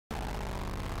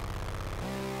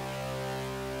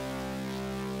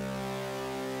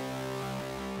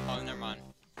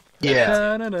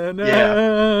Yeah. Na, na, na,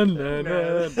 Yeah. na,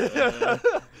 na,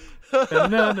 na,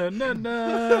 na, na,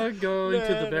 na, going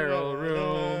to the barrel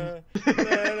room.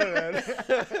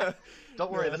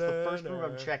 Don't worry, that's the first room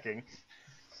I'm checking.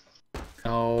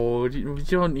 Oh, you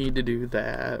don't need to do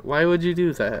that. Why would you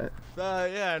do that?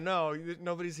 Yeah, no,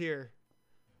 nobody's here.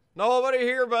 Nobody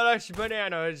here but us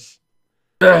bananas.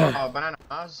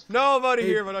 Bananas. Nobody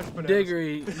here but us bananas.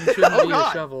 Diggery, you shouldn't be a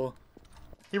shovel.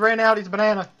 He ran out, he's a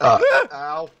banana.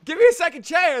 Ow. Give me a second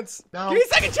chance! No. Give me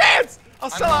a second chance! I'll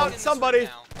sell out somebody.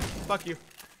 Fuck you.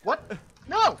 What?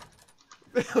 No!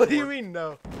 What do you mean,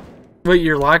 no? Wait,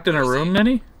 you're locked in a room,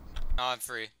 Nenny? No, I'm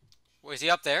free. Wait, is he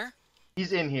up there?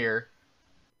 He's in here.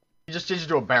 He just changed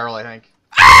into a barrel, I think.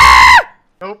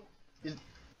 Nope. Did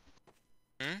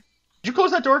you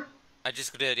close that door? I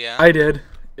just did, yeah. I did.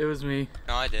 It was me.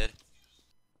 No, I did.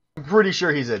 I'm pretty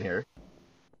sure he's in here.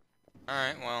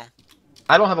 Alright, well.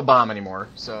 I don't have a bomb anymore,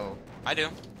 so... I do.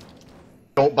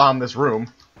 Don't bomb this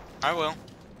room. I will.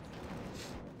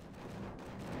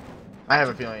 I have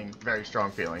a feeling, very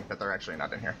strong feeling, that they're actually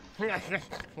not in here.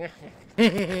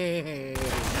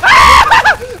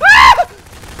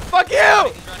 Fuck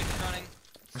you! He's running.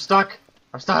 I'm stuck.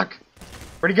 I'm stuck.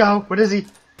 Where'd he go? What is he?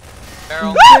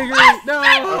 Barrel. Diggery!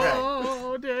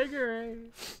 No! Diggery!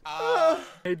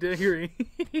 Hey, Diggery.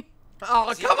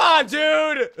 Oh, come on,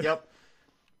 dude! Yep.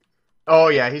 Oh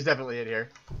yeah, he's definitely in here.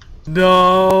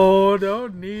 No,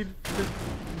 don't need to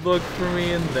look for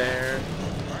me in there.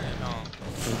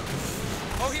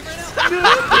 Oh, he ran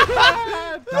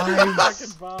out! Nice.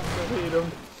 Fucking bomb to hate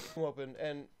him. Open,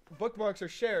 and bookmarks are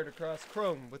shared across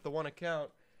Chrome with the one account.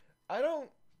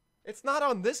 It's not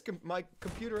on this my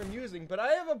computer I'm using, but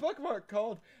I have a bookmark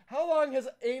called "How long has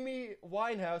Amy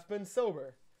Winehouse been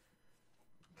sober?"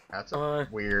 That's Uh,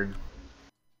 weird.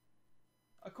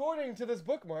 According to this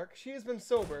bookmark, she has been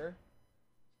sober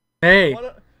Hey.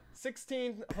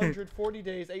 1,640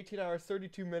 days, 18 hours,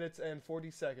 32 minutes, and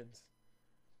 40 seconds.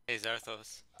 Hey,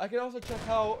 Zarthos. I can also check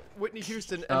how Whitney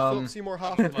Houston and Philip Seymour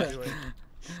Hoffman are doing.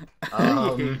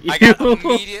 I got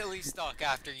immediately stuck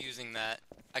after using that.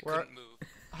 I couldn't move.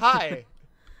 Hi.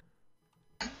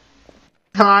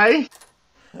 Hi.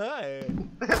 Hi.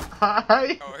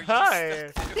 Hi. Oh, are you Hi.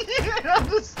 stuck too? I'm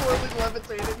just slowly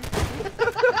levitating.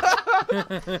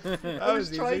 I was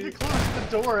trying to close the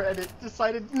door and it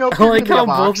decided no. I like how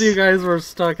both of you guys were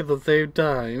stuck at the same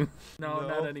time. No, No.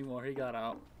 not anymore. He got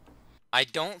out. I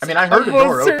don't. I mean, I heard the Almost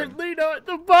door open. certainly not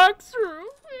the box room.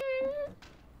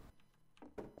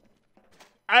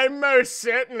 I'm most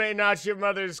certainly not your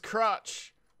mother's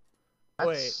crotch. That's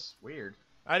Wait. weird.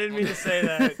 I didn't mean to say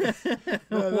that.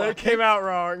 That came out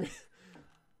wrong.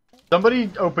 Somebody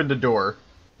opened a door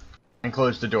and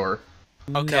closed the door.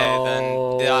 Okay,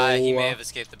 No. then he may have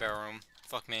escaped the barrel room.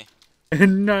 Fuck me.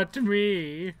 Not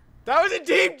me. That was a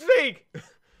team speak!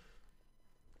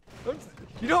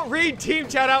 You don't read team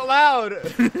chat out loud!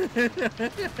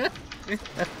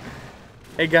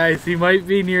 Hey guys, he might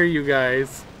be near you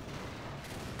guys.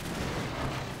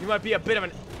 You might be a bit of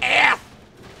an ass!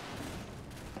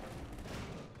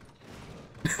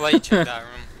 I'll let you check that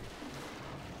room.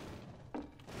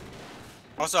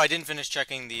 Also, I didn't finish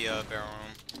checking the barrel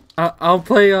room. I'll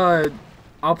play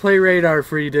radar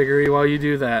for you, Diggery, while you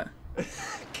do that.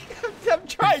 I'm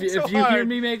trying so If you hard. hear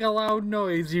me make a loud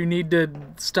noise, you need to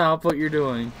stop what you're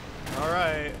doing.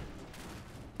 Alright.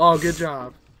 Oh, good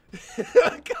job.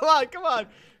 Come on, come on!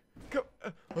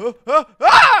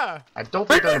 Ah! I don't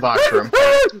think they're in the box room.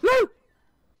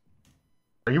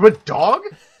 Are you a dog?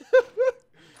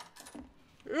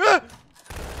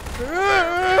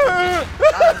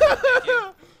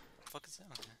 Fuck is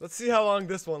that? Let's see how long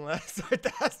this one lasts.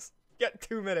 That's get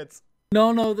 2 minutes.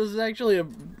 No, this is actually a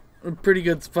pretty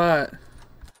good spot.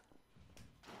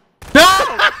 No!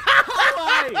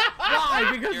 Why?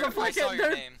 Why? Because the I saw fucking...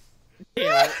 your name.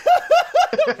 Damn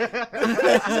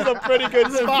This is a pretty good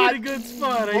It's a spot. pretty good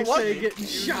spot, I what? say, getting You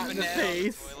shot in the banana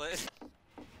face. toilet.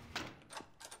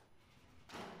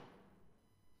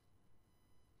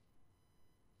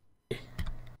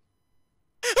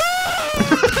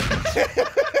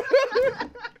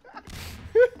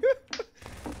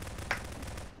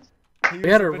 We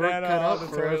had our work Banana cut on out the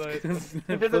for us toilet. because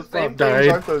They did the same Flip-Flop thing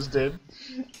died. Zarthos did.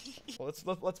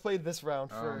 Well, let's play this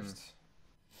round first.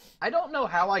 I don't know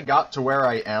how I got to where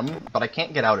I am, but I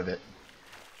can't get out of it.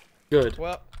 Good.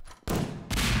 Well,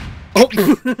 Oh!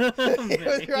 it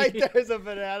was right there's a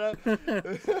banana.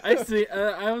 I see.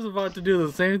 I was about to do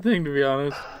the same thing, to be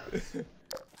honest.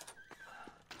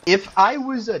 If I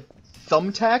was a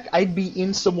thumbtack, I'd be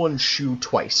in someone's shoe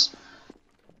twice.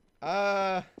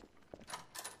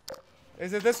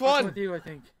 Is it this What's one? with you, I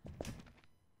think.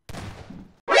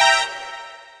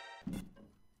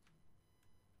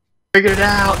 Figured it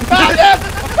out. Found him!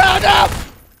 Found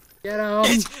him! Get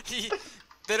him!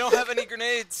 They don't have any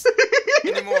grenades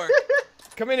anymore.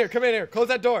 Come in here, come in here. Close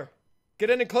that door. Get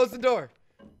in and close the door.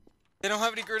 They don't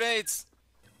have any grenades.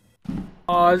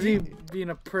 Oh, is he being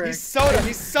a prick? He's soda,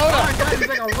 he's soda! Oh my god, he's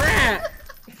like a rat!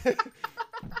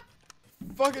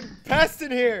 Fucking pest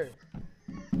in here!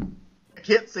 I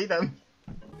can't see them.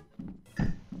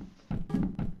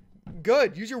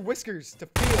 Good, use your whiskers to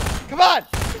feel. Come on!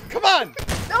 Come on!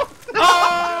 No!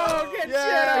 Oh, get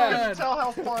Yeah. I couldn't tell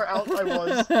how far out I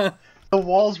was. The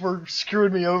walls were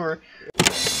screwing me over.